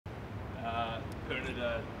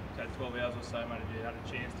say 12 hours or so, mate, have you had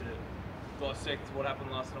a chance to dissect what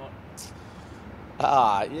happened last night?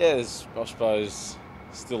 Yeah, there's, I suppose,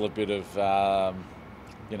 still a bit of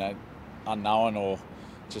unknown, or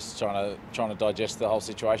just trying to digest the whole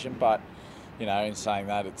situation. But in saying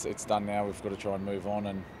that, it's done now. We've got to try and move on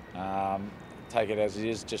and take it as it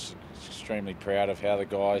is. Just extremely proud of how the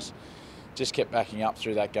guys just kept backing up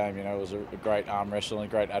through that game. It was a great arm wrestle and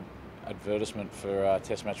a great advertisement for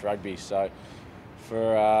Test match rugby. So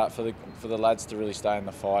for the lads to really stay in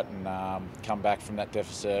the fight and come back from that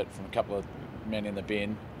deficit, from a couple of men in the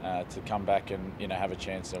bin, to come back and have a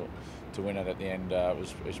chance to win it at the end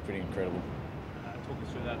was pretty incredible. Talk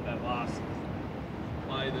us through that last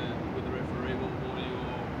play with the referee. What were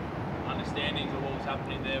your understandings of what was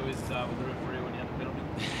happening there with the referee when he had the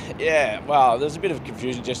penalty? Yeah, well, there's a bit of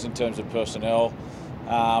confusion just in terms of personnel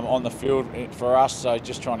on the field for us. So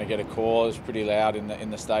just trying to get a call. It was pretty loud in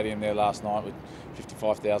the stadium there last night with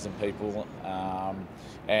 55,000 people,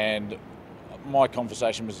 and my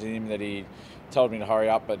conversation was with him that he told me to hurry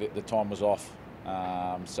up, but the time was off.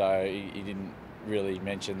 So he didn't really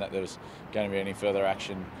mention that there was going to be any further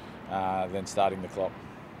action than starting the clock.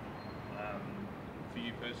 For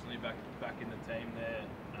you personally, back in the team there,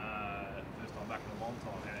 first time back in a long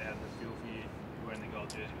time, how did it feel for you wearing the gold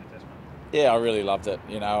jersey with the Test match? Yeah, I really loved it.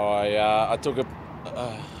 I took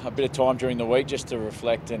a bit of time during the week just to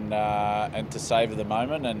reflect and to savour the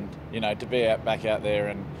moment, and to be back out there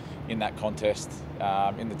and in that contest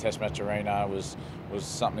in the Test match arena was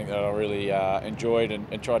something that I really enjoyed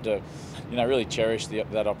and tried to really cherish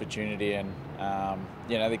that opportunity. And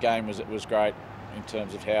the game was great in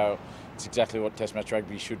terms of how it's exactly what Test match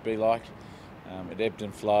rugby should be like. It ebbed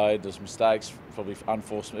and flowed. There's mistakes, probably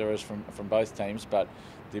unforced errors from both teams, but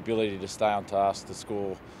the ability to stay on task, to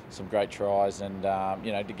score some great tries, and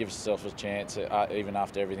to give yourself a chance even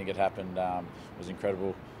after everything had happened was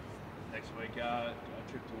incredible. Next week, a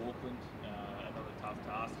trip to Auckland, another tough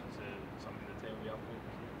task. Is something the team will be up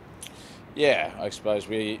for? Yeah, I suppose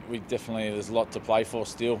we definitely, there's a lot to play for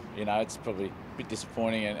still. It's probably a bit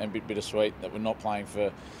disappointing and a bit bittersweet that we're not playing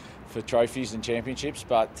for trophies and championships,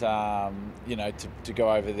 but to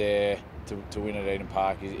go over there to win at Eden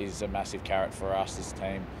Park is a massive carrot for us, this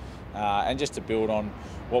team, and just to build on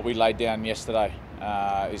what we laid down yesterday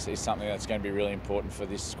is something that's going to be really important for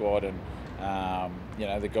this squad. And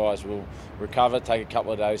the guys will recover, take a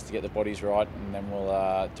couple of days to get the bodies right, and then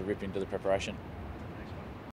we'll to rip into the preparation.